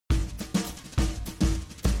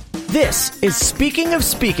This is Speaking of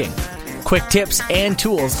Speaking. Quick tips and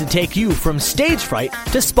tools to take you from stage fright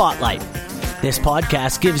to spotlight. This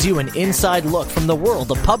podcast gives you an inside look from the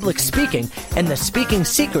world of public speaking and the speaking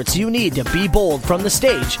secrets you need to be bold from the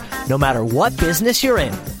stage, no matter what business you're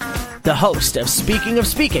in. The host of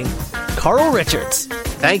Speaking, Carl Richards.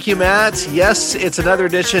 Thank you, Matt. Yes, it's another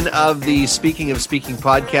edition of the Speaking of Speaking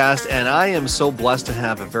podcast, and I am so blessed to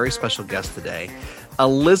have a very special guest today.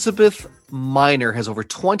 Elizabeth Miner has over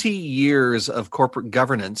 20 years of corporate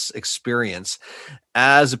governance experience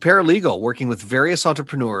as a paralegal, working with various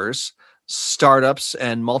entrepreneurs, startups,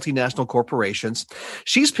 and multinational corporations.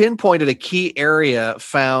 She's pinpointed a key area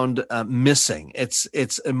found missing.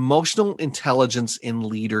 It's emotional intelligence in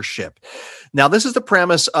leadership. Now, this is the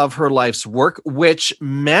premise of her life's work, which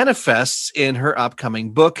manifests in her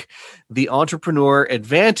upcoming book, The Entrepreneur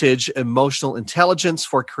Advantage: Emotional Intelligence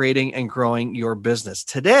for Creating and Growing Your Business.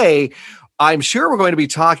 Today, I'm sure we're going to be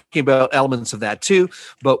talking about elements of that too,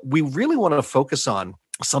 but we really want to focus on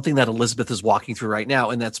something that Elizabeth is walking through right now,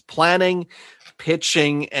 and that's planning,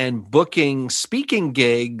 pitching, and booking speaking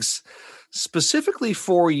gigs specifically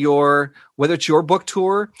for whether it's your book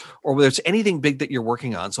tour or whether it's anything big that you're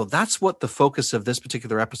working on. So that's what the focus of this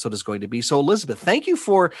particular episode is going to be. So Elizabeth, thank you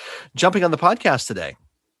for jumping on the podcast today.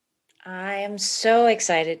 I am so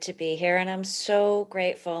excited to be here, and I'm so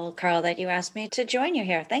grateful, Carl, that you asked me to join you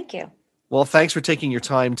here. Thank you. Well, thanks for taking your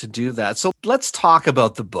time to do that. So let's talk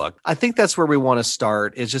about the book. I think that's where we want to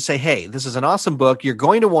start, is just say, hey, this is an awesome book. You're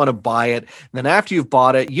going to want to buy it. And then after you've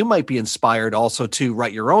bought it, you might be inspired also to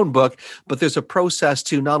write your own book. But there's a process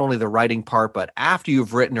to not only the writing part, but after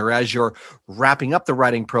you've written or as you're wrapping up the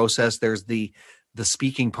writing process, there's the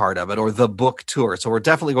speaking part of it or the book tour. So we're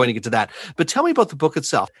definitely going to get to that. But tell me about the book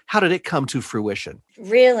itself. How did it come to fruition?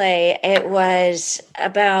 Really, it was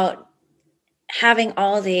about having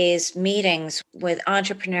all these meetings with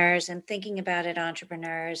entrepreneurs and thinking about it,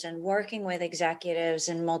 entrepreneurs, and working with executives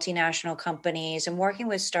and multinational companies and working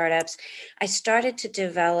with startups. I started to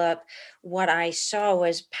develop what I saw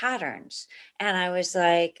was patterns. And I was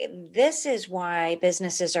like, this is why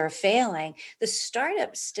businesses are failing. The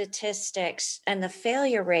startup statistics and the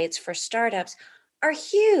failure rates for startups are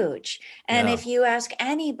huge. And if you ask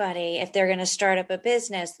anybody if they're going to start up a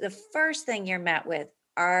business, the first thing you're met with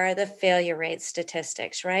are the failure rate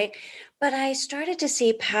statistics, right? But I started to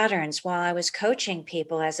see patterns while I was coaching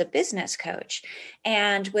people as a business coach.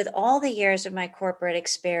 And with all the years of my corporate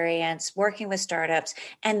experience, working with startups,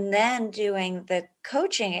 and then doing the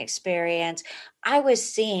coaching experience, I was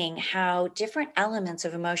seeing how different elements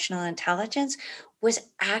of emotional intelligence was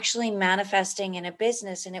actually manifesting in a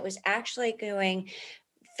business. And it was actually it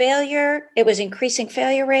was increasing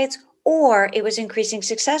failure rates, or it was increasing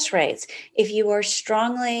success rates. If you were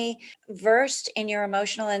strongly versed in your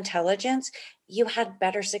emotional intelligence, you had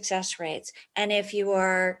better success rates. And if you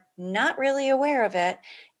were not really aware of it,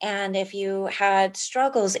 and if you had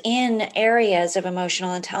struggles in areas of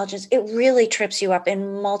emotional intelligence, it really trips you up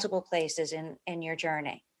in multiple places in your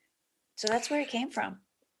journey. So that's where it came from.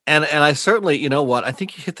 And I certainly, you know what, I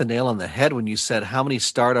think you hit the nail on the head when you said how many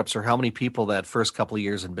startups or how many people that first couple of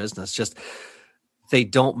years in business just they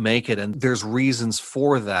don't make it. And there's reasons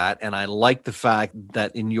for that. And I like the fact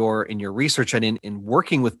that in your research and in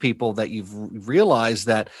working with people that you've realized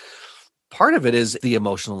that part of it is the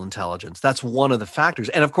emotional intelligence. That's one of the factors.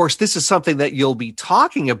 And of course, this is something that you'll be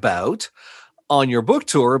talking about on your book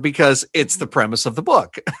tour because it's the premise of the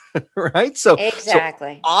book, right? So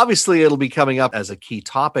exactly. So obviously it'll be coming up as a key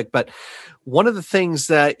topic, but one of the things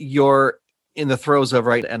that you're in the throes of,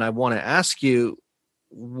 right? And I want to ask you,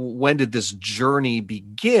 when did this journey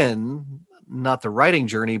begin? Not the writing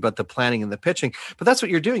journey, but the planning and the pitching. But that's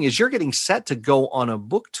what you're doing, is you're getting set to go on a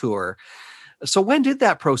book tour. So when did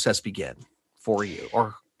that process begin for you?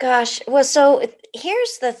 Gosh, well, so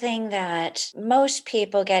here's the thing that most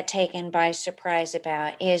people get taken by surprise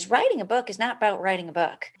about is writing a book is not about writing a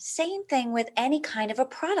book. Same thing with any kind of a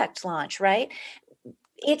product launch, right?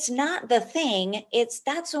 It's not the thing.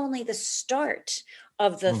 That's only the start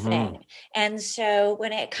of the thing. And so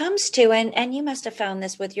when it comes to, and you must have found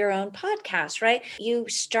this with your own podcast, right? You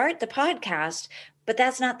start the podcast, but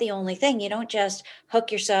that's not the only thing. You don't just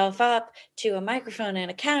hook yourself up to a microphone and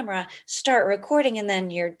a camera, start recording, and then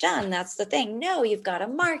you're done. That's the thing. No, you've got to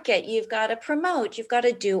market, you've got to promote, you've got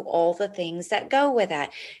to do all the things that go with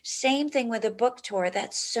that. Same thing with a book tour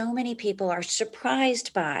that so many people are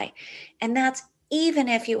surprised by. And that's even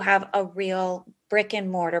if you have a real brick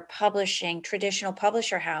and mortar publishing, traditional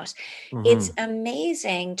publisher house. It's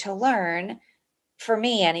amazing to learn for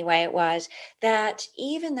me anyway, it was that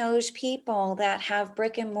even those people that have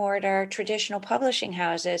brick and mortar traditional publishing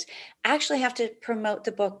houses actually have to promote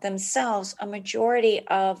the book themselves a majority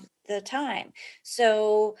of the time.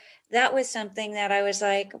 So that was something that I was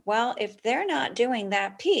like, well, if they're not doing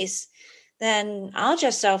that piece, then I'll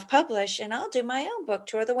just self-publish and I'll do my own book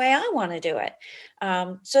tour the way I want to do it.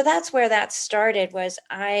 So that's where that started. Was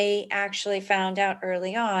I actually found out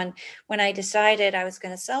early on when I decided I was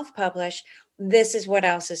going to self-publish, this is what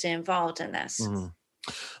else is involved in this. Mhm.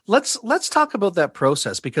 Let's talk about that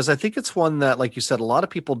process, because I think it's one that, like you said, a lot of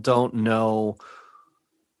people don't know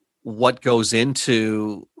what goes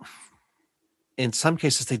into. In some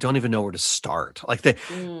cases, they don't even know where to start. Like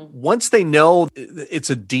once they know it's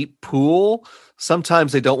a deep pool,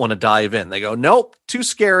 sometimes they don't want to dive in. They go, nope, too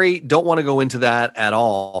scary. Don't want to go into that at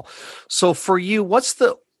all. So for you,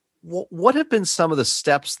 what have been some of the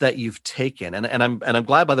steps that you've taken? And I'm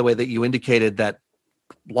glad, by the way, that you indicated that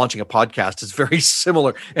launching a podcast is very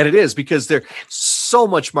similar, and it is, because there so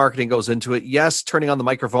much marketing goes into it. Yes, turning on the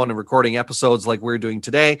microphone and recording episodes like we're doing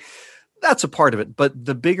today, that's a part of it. But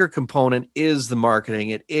the bigger component is the marketing.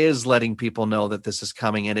 It is letting people know that this is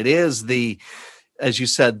coming. And it is as you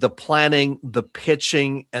said, the planning, the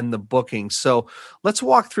pitching, and the booking. So let's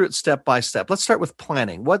walk through it step by step. Let's start with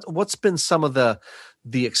planning. What's been some of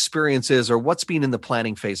the experiences, or what's been in the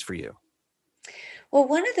planning phase for you? Well,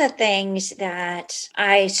 one of the things that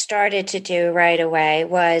I started to do right away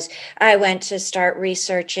was I went to start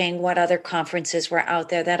researching what other conferences were out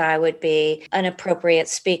there that I would be an appropriate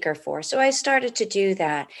speaker for. So I started to do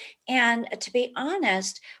that. And to be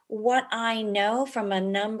honest, what I know from a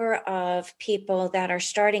number of people that are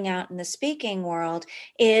starting out in the speaking world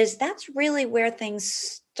is that's really where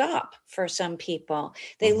things stop for some people.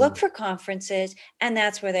 They look for conferences, and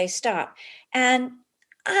that's where they stop. And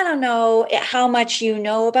I don't know how much you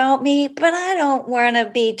know about me, but I don't want to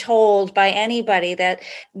be told by anybody that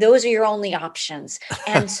those are your only options.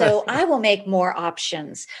 And so I will make more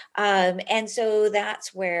options. And so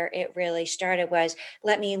that's where it really started, was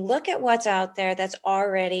let me look at what's out there that's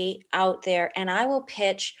already out there, and I will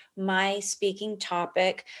pitch my speaking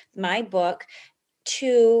topic, my book,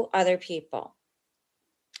 to other people.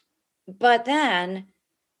 But then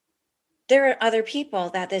there are other people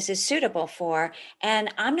that this is suitable for.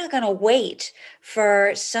 And I'm not going to wait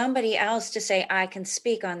for somebody else to say I can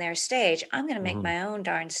speak on their stage. I'm going to make my own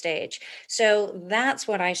darn stage. So that's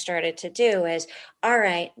what I started to do is, all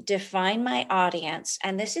right, define my audience.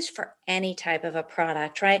 And this is for any type of a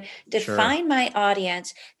product, right? Define my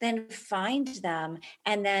audience, then find them.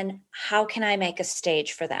 And then how can I make a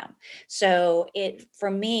stage for them? So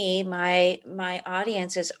for me, my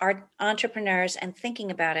audiences are entrepreneurs and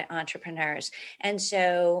thinking about it entrepreneurs. And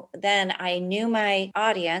so then I knew my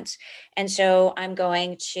audience. And so I'm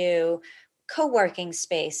going to co-working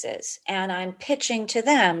spaces and I'm pitching to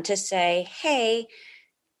them to say, hey,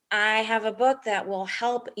 I have a book that will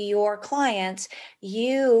help your clients.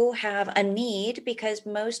 You have a need, because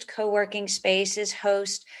most co-working spaces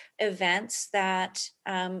host events that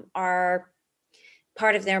are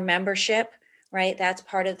part of their membership, right? That's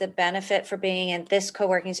part of the benefit for being in this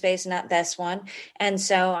co-working space, not this one. And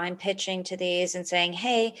so I'm pitching to these and saying,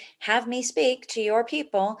 hey, have me speak to your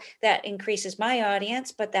people. That increases my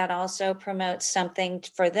audience, but that also promotes something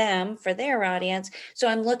for them, for their audience. So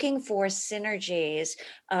I'm looking for synergies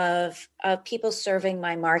of people serving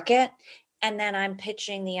my market. And then I'm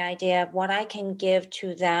pitching the idea of what I can give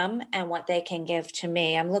to them and what they can give to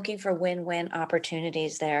me. I'm looking for win-win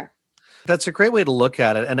opportunities there. That's a great way to look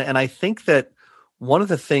at it. And I think that one of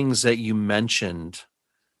the things that you mentioned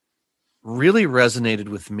really resonated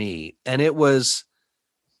with me. And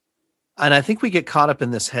I think we get caught up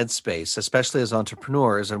in this headspace, especially as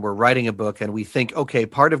entrepreneurs, and we're writing a book and we think, okay,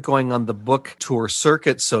 part of going on the book tour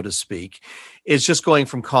circuit, so to speak, is just going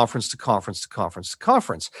from conference to conference to conference to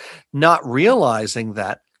conference, not realizing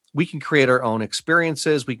that we can create our own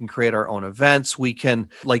experiences. We can create our own events. We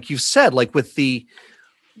can, like you've said, like with the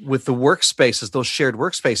workspaces, those shared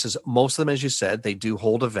workspaces, most of them, as you said, they do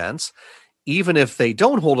hold events. Even if they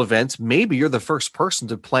don't hold events, maybe you're the first person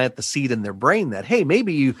to plant the seed in their brain that, hey,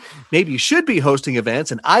 maybe you should be hosting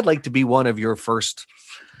events, and I'd like to be one of your first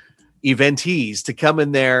eventees to come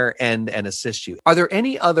in there and assist you. Are there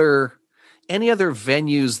any other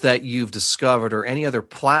venues that you've discovered, or any other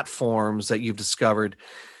platforms that you've discovered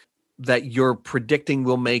that you're predicting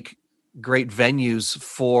will make great venues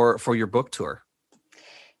for your book tour?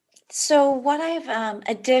 So what I've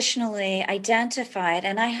additionally identified,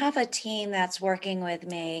 and I have a team that's working with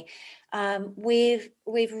me, we've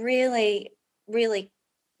really, really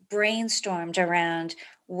brainstormed around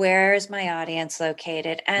where is my audience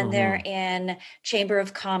located, and they're in Chamber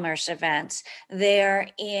of Commerce events, they're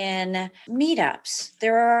in meetups.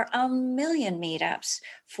 There are a million meetups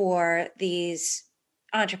for these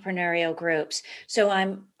entrepreneurial groups. So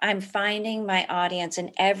I'm finding my audience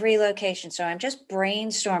in every location. So I'm just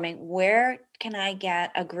brainstorming, where can I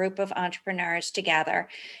get a group of entrepreneurs together,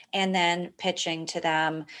 and then pitching to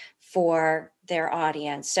them for their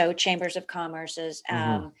audience. So Chambers of Commerce's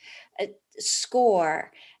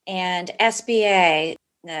SCORE and SBA,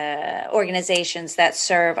 organizations that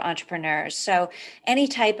serve entrepreneurs. So any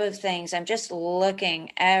type of things, I'm just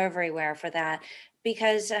looking everywhere for that.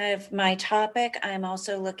 Because of my topic, I'm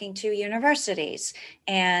also looking to universities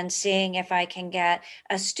and seeing if I can get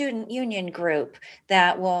a student union group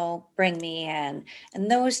that will bring me in,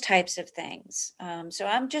 and those types of things. So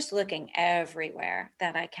I'm just looking everywhere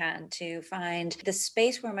that I can to find the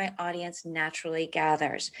space where my audience naturally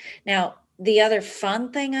gathers. Now, the other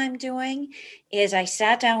fun thing I'm doing is I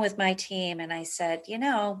sat down with my team and I said,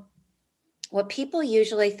 what people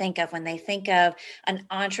usually think of when they think of an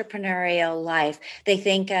entrepreneurial life, they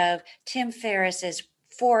think of Tim Ferriss's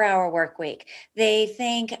 4-hour work week. They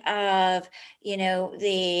think of,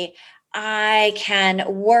 I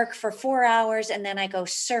can work for 4 hours and then I go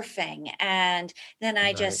surfing and then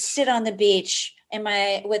I just sit on the beach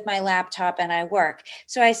with my laptop and I work.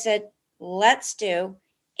 So I said, let's do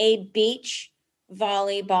a beach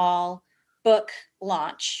volleyball book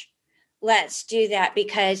launch. Let's do that,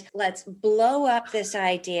 because let's blow up this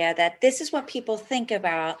idea that this is what people think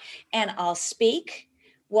about, and I'll speak,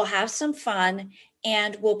 we'll have some fun,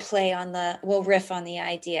 and we'll riff on the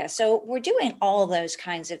idea. So we're doing all those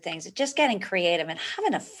kinds of things, just getting creative and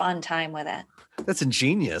having a fun time with it. That's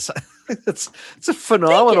ingenious. It's a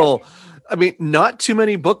phenomenal. I mean, not too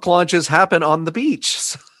many book launches happen on the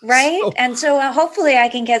beach. Right. And so hopefully I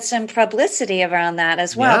can get some publicity around that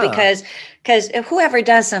as well, because whoever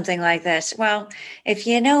does something like this, well, if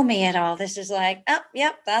you know me at all, this is like, oh,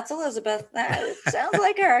 yep, that's Elizabeth. That sounds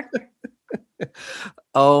like her.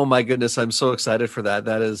 Oh my goodness. I'm so excited for that.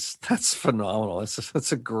 That's phenomenal.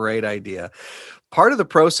 That's a great idea. Part of the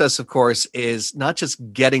process, of course, is not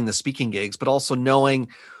just getting the speaking gigs, but also knowing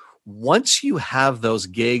once you have those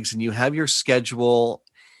gigs and you have your schedule,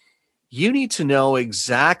 you need to know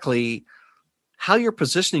exactly how you're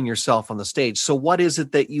positioning yourself on the stage. So what is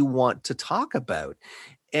it that you want to talk about?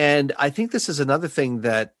 And I think this is another thing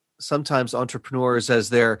that sometimes entrepreneurs, as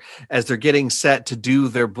they're getting set to do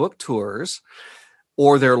their book tours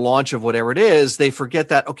or their launch of whatever it is, they forget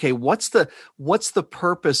that, okay, what's the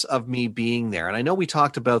purpose of me being there? And I know we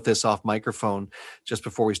talked about this off microphone just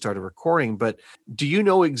before we started recording, but do you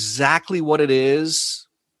know exactly what it is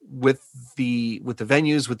with the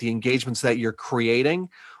venues, with the engagements that you're creating,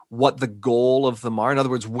 what the goal of them are? In other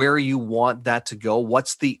words, where you want that to go?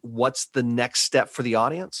 What's the next step for the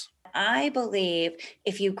audience? I believe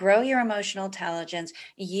if you grow your emotional intelligence,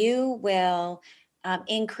 you will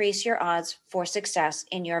increase your odds for success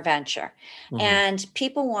in your venture. And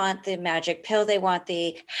people want the magic pill. They want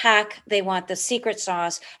the hack. They want the secret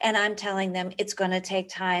sauce. And I'm telling them it's going to take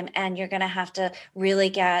time, and you're going to have to really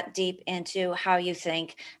get deep into how you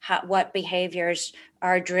think, what behaviors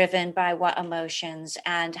are driven by what emotions,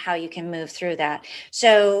 and how you can move through that.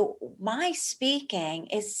 So my speaking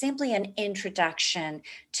is simply an introduction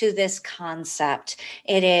to this concept.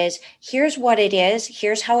 It is, here's what it is,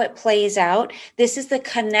 here's how it plays out. This is the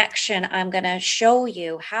connection. I'm going to show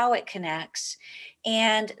you how it connects.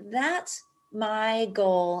 And that's my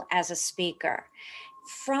goal as a speaker.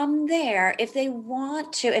 From there, if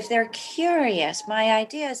they're curious, my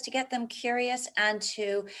idea is to get them curious and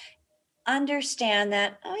to understand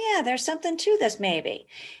that, oh yeah, there's something to this maybe.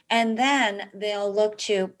 And then they'll look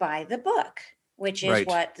to buy the book, which is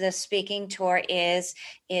what the speaking tour is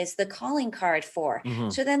the calling card for.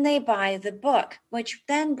 So then they buy the book, which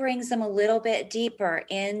then brings them a little bit deeper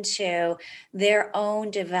into their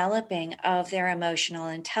own developing of their emotional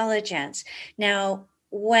intelligence. Now,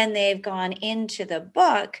 when they've gone into the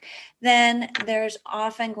book, then there's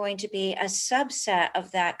often going to be a subset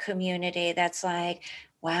of that community that's like,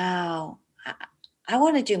 wow, I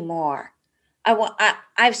want to do more.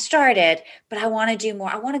 I've started, but I want to do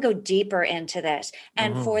more. I want to go deeper into this.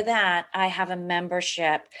 And for that, I have a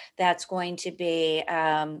membership that's going to be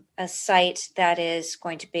a site that is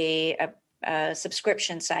going to be a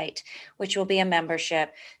subscription site, which will be a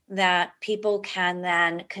membership that people can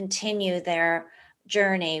then continue their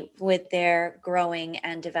journey with their growing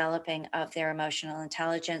and developing of their emotional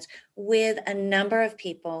intelligence with a number of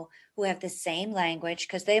people who have the same language,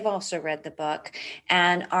 because they've also read the book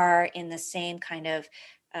and are in the same kind of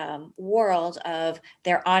world of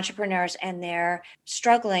their entrepreneurs, and they're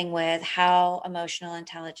struggling with how emotional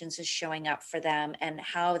intelligence is showing up for them and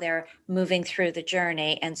how they're moving through the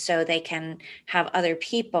journey. And so they can have other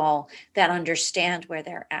people that understand where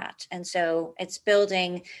they're at. And so it's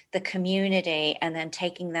building the community and then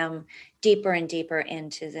taking them deeper and deeper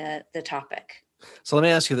into the topic. So let me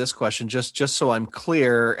ask you this question, just so I'm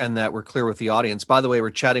clear and that we're clear with the audience. By the way, we're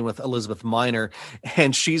chatting with Elizabeth Miner,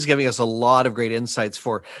 and she's giving us a lot of great insights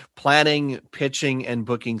for planning, pitching, and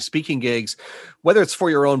booking speaking gigs, whether it's for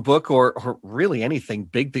your own book or really anything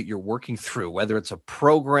big that you're working through, whether it's a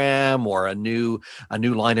program or a new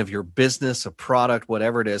line of your business, a product,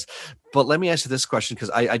 whatever it is. But let me ask you this question, because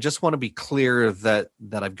I just want to be clear that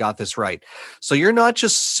I've got this right. So you're not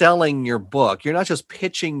just selling your book. You're not just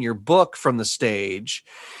pitching your book from the stage.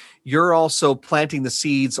 You're also planting the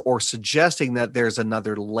seeds or suggesting that there's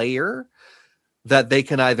another layer that they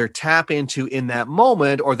can either tap into in that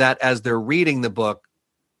moment, or that as they're reading the book,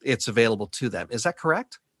 it's available to them. Is that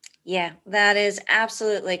correct? Yeah, that is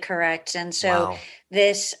absolutely correct. And so Wow.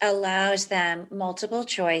 this allows them multiple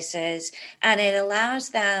choices, and it allows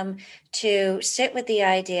them to sit with the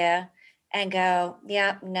idea and go,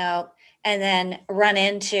 yeah, no, and then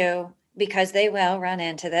because they will run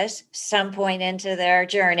into this some point into their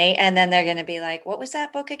journey. And then they're going to be like, what was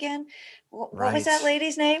that book again? What was that Right.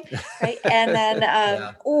 lady's name? Right. And then,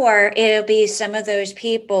 Yeah. or it'll be some of those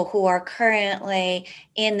people who are currently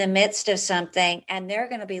in the midst of something, and they're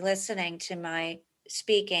going to be listening to my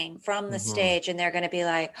speaking from the Mhm. stage, and they're going to be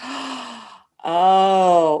like,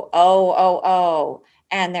 oh.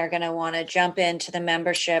 And they're going to want to jump into the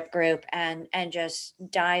membership group and just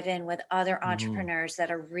dive in with other Mhm. entrepreneurs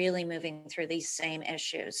that are really moving through these same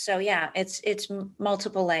issues. So yeah, it's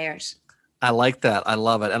multiple layers. I like that. I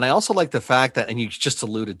love it. And I also like the fact that, and you just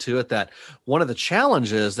alluded to it, that one of the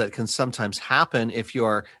challenges that can sometimes happen if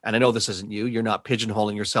you're, and I know this isn't you're not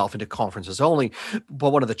pigeonholing yourself into conferences only, but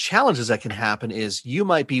one of the challenges that can happen is you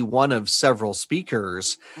might be one of several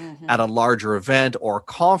speakers at Hmm. a larger event or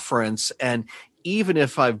conference. And even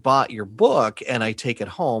if I've bought your book and I take it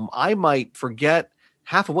home, I might forget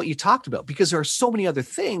half of what you talked about because there are so many other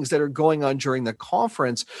things that are going on during the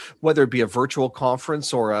conference, whether it be a virtual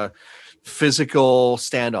conference or a physical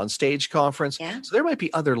stand on stage conference. Yeah. So there might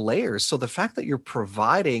be other layers. So the fact that you're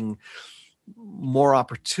providing more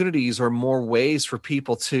opportunities or more ways for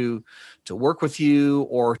people to work with you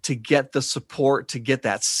or to get the support, to get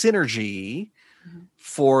that synergy Mhm.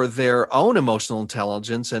 for their own emotional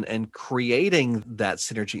intelligence and creating that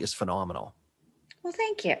synergy is phenomenal. Well,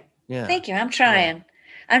 thank you. Yeah. Thank you. I'm Yeah. trying.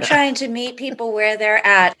 I'm trying to meet people where they're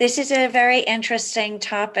at. This is a very interesting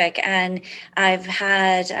topic, and I've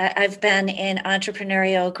been in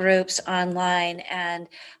entrepreneurial groups online, and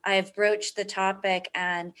I've broached the topic,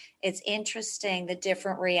 and it's interesting the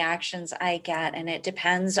different reactions I get, and it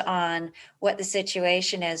depends on what the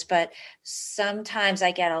situation is. But sometimes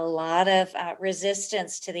I get a lot of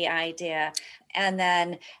resistance to the idea, and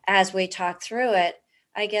then as we talk through it,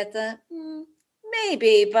 I get the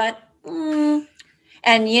maybe, but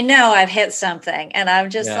and I've hit something, and I'm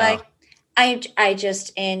just Yeah. like, I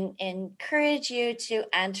just encourage you to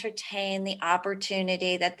entertain the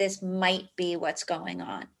opportunity that this might be what's going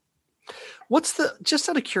on. What's the, just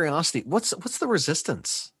out of curiosity, what's the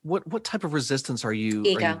resistance? What type of resistance are you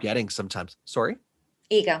Ego, getting sometimes? Sorry?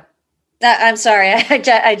 ego. I'm sorry.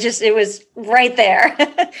 I just it was right there.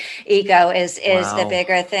 Ego is the Wow.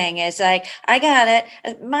 bigger thing. It's like I got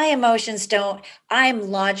it. My emotions don't.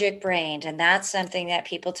 I'm logic brained, and that's something that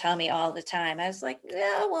people tell me all the time. I was like,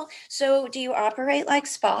 yeah, well, so do you operate like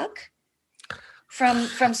Spock from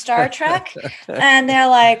Star Trek? And they're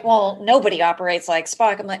like, well, nobody operates like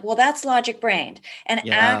Spock. I'm like, well, that's logic brained. And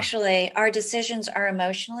Yeah. actually, our decisions are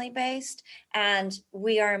emotionally based, and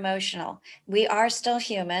we are emotional. We are still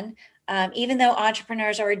human. Even though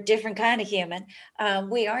entrepreneurs are a different kind of human,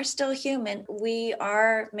 we are still human. We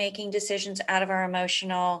are making decisions out of our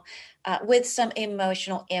emotional, with some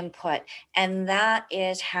emotional input. And that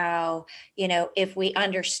is how, if we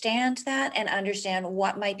understand that and understand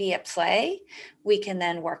what might be at play, we can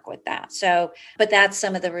then work with that. So, but that's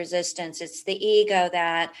some of the resistance. It's the ego,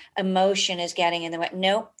 that emotion is getting in the way.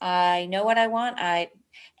 Nope, I know what I want.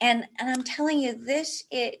 And I'm telling you,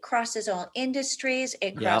 it crosses all industries,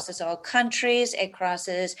 it Yep. crosses all countries, it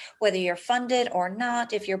crosses whether you're funded or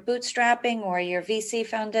not, if you're bootstrapping or you're VC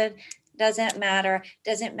funded, doesn't matter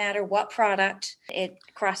what product, it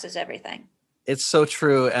crosses everything. It's so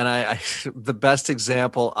true. And I the best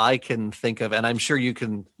example I can think of, and I'm sure you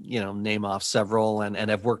can, name off several and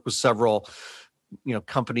have worked with several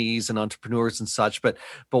companies and entrepreneurs and such, but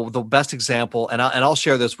the best example, and I'll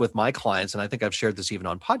share this with my clients, and I think I've shared this even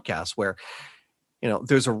on podcasts, where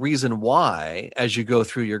there's a reason why as you go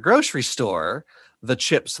through your grocery store, the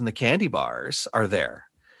chips and the candy bars are there.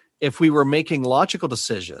 If we were making logical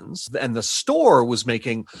decisions and the store was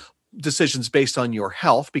making decisions based on your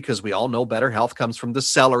health, because we all know better health comes from the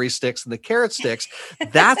celery sticks and the carrot sticks,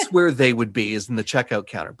 that's where they would be, is in the checkout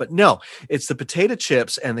counter. But no, it's the potato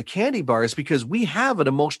chips and the candy bars, because we have an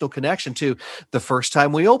emotional connection to the first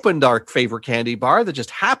time we opened our favorite candy bar that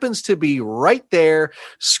just happens to be right there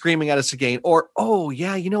screaming at us again. Or, oh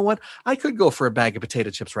yeah, you know what? I could go for a bag of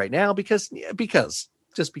potato chips right now because.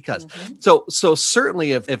 Mm-hmm. So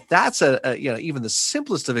certainly if that's even the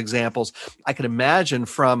simplest of examples, I can imagine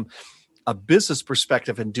from a business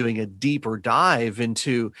perspective and doing a deeper dive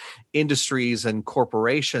into industries and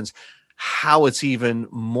corporations, how it's even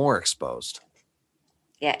more exposed.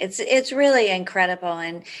 Yeah, it's really incredible.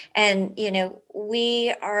 And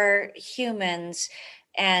we are humans,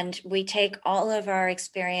 and we take all of our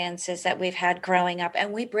experiences that we've had growing up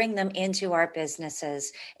and we bring them into our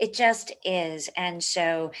businesses. It just is. And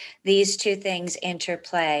so these two things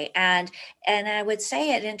interplay. And I would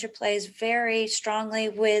say it interplays very strongly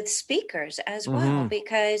with speakers as well,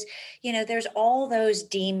 because, there's all those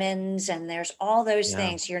demons and there's all those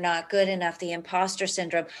things. You're not good enough, the imposter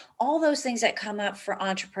syndrome, all those things that come up for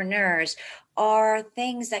entrepreneurs are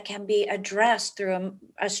things that can be addressed through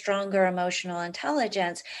a stronger emotional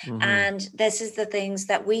intelligence. Mm-hmm. And this is the things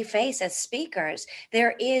that we face as speakers.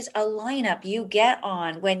 There is a lineup you get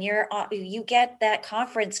on when you get that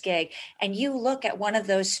conference gig and you look at one of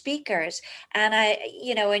those speakers and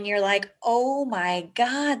and you're like, oh my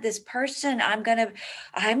God, this person, can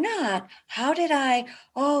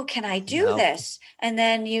I do this? And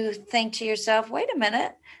then you think to yourself, wait a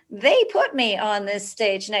minute, they put me on this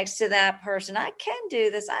stage next to that person. I can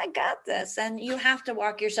do this. I got this. And you have to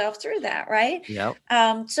walk yourself through that, right? Yeah.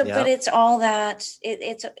 But it's all that.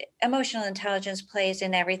 It's emotional intelligence plays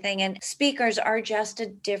in everything. And speakers are just a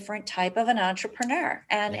different type of an entrepreneur.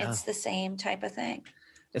 And it's the same type of thing.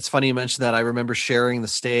 It's funny you mentioned that. I remember sharing the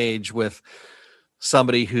stage with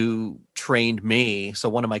somebody who trained me. So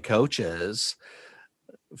one of my coaches,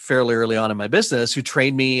 fairly early on in my business, who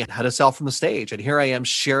trained me how to sell from the stage. And here I am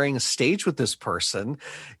sharing a stage with this person.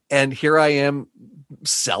 And here I am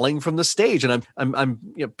selling from the stage, and I'm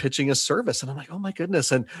pitching a service, and I'm like, oh my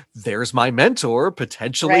goodness. And there's my mentor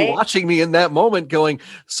potentially watching me in that moment going,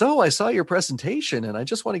 so I saw your presentation and I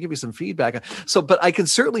just want to give you some feedback. So, but I can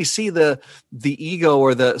certainly see the ego,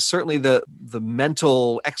 or the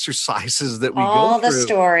mental exercises that we go through. All the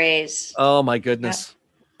stories. Oh my goodness. Yep.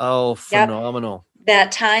 Oh, phenomenal. Yep.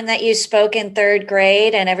 That time that you spoke in third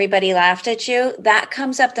grade and everybody laughed at you, that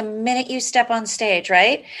comes up the minute you step on stage,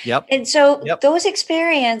 right? Yep. And so those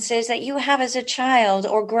experiences that you have as a child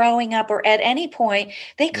or growing up or at any point,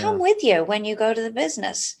 they come with you when you go to the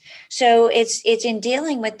business. So it's in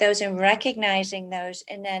dealing with those and recognizing those,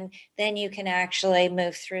 and then you can actually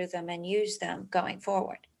move through them and use them going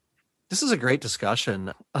forward. This is a great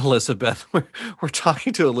discussion, Elizabeth. We're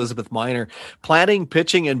talking to Elizabeth Miner, planning,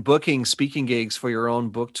 pitching, and booking speaking gigs for your own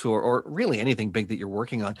book tour, or really anything big that you're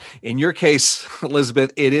working on. In your case,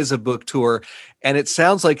 Elizabeth, it is a book tour, and it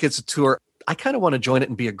sounds like it's a tour. I kind of want to join it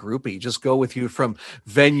and be a groupie, just go with you from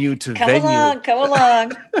venue to venue. Come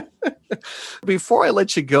along. Before I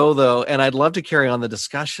let you go, though, and I'd love to carry on the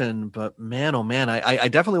discussion, but man, oh man, I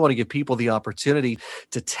definitely want to give people the opportunity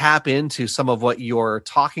to tap into some of what you're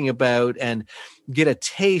talking about and get a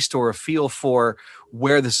taste or a feel for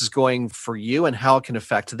where this is going for you and how it can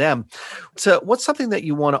affect them. So what's something that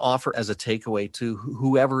you want to offer as a takeaway to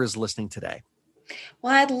whoever is listening today?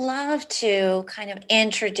 Well, I'd love to kind of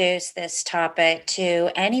introduce this topic to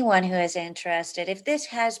anyone who is interested. If this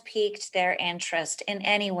has piqued their interest in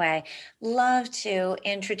any way, love to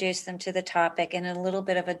introduce them to the topic in a little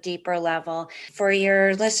bit of a deeper level. For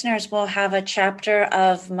your listeners, we'll have a chapter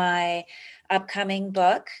of my upcoming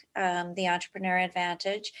book, The Entrepreneur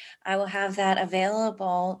Advantage. I will have that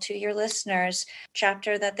available to your listeners,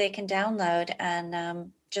 chapter that they can download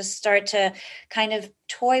and just start to kind of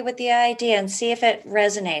toy with the idea and see if it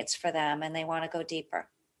resonates for them and they want to go deeper.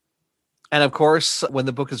 And of course, when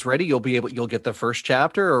the book is ready, you'll get the first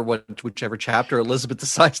chapter or whichever chapter Elizabeth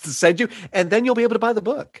decides to send you, and then you'll be able to buy the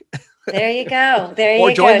book. There you go. There you go.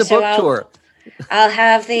 Or join the book tour. I'll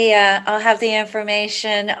have the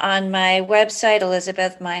information on my website,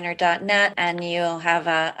 elizabethminer.net, and you'll have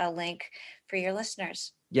a link for your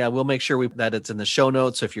listeners. Yeah, we'll make sure that it's in the show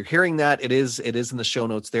notes. So if you're hearing that, it is in the show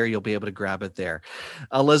notes there. You'll be able to grab it there.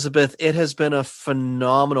 Elizabeth, it has been a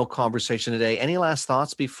phenomenal conversation today. Any last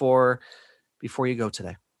thoughts before before you go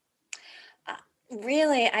today?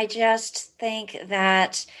 Really, I just think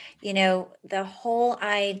that, the whole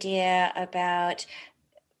idea about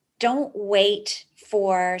don't wait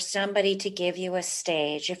for somebody to give you a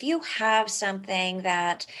stage. If you have something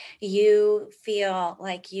that you feel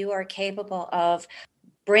like you are capable of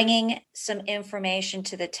bringing some information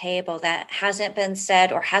to the table that hasn't been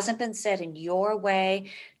said or hasn't been said in your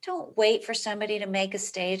way, don't wait for somebody to make a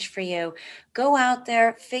stage for you. Go out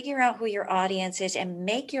there, figure out who your audience is, and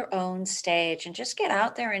make your own stage, and just get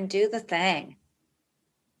out there and do the thing.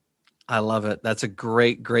 I love it. That's a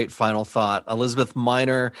great, great final thought. Elizabeth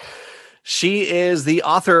Miner. She is the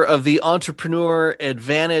author of The Entrepreneur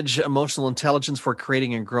Advantage, Emotional Intelligence for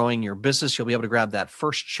Creating and Growing Your Business. You'll be able to grab that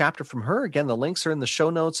first chapter from her. Again, the links are in the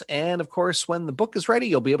show notes. And of course, when the book is ready,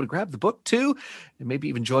 you'll be able to grab the book too, and maybe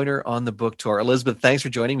even join her on the book tour. Elizabeth, thanks for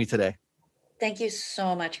joining me today. Thank you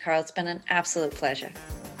so much, Carl. It's been an absolute pleasure.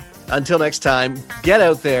 Until next time, get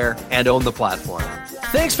out there and own the platform.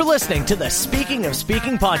 Thanks for listening to the Speaking of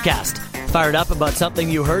Speaking podcast. Fired up about something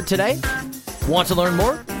you heard today? Want to learn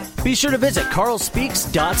more? Be sure to visit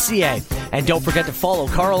carlspeaks.ca. And don't forget to follow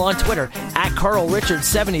Carl on Twitter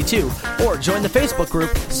 @CarlRichards72 or join the Facebook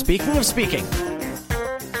group Speaking of Speaking.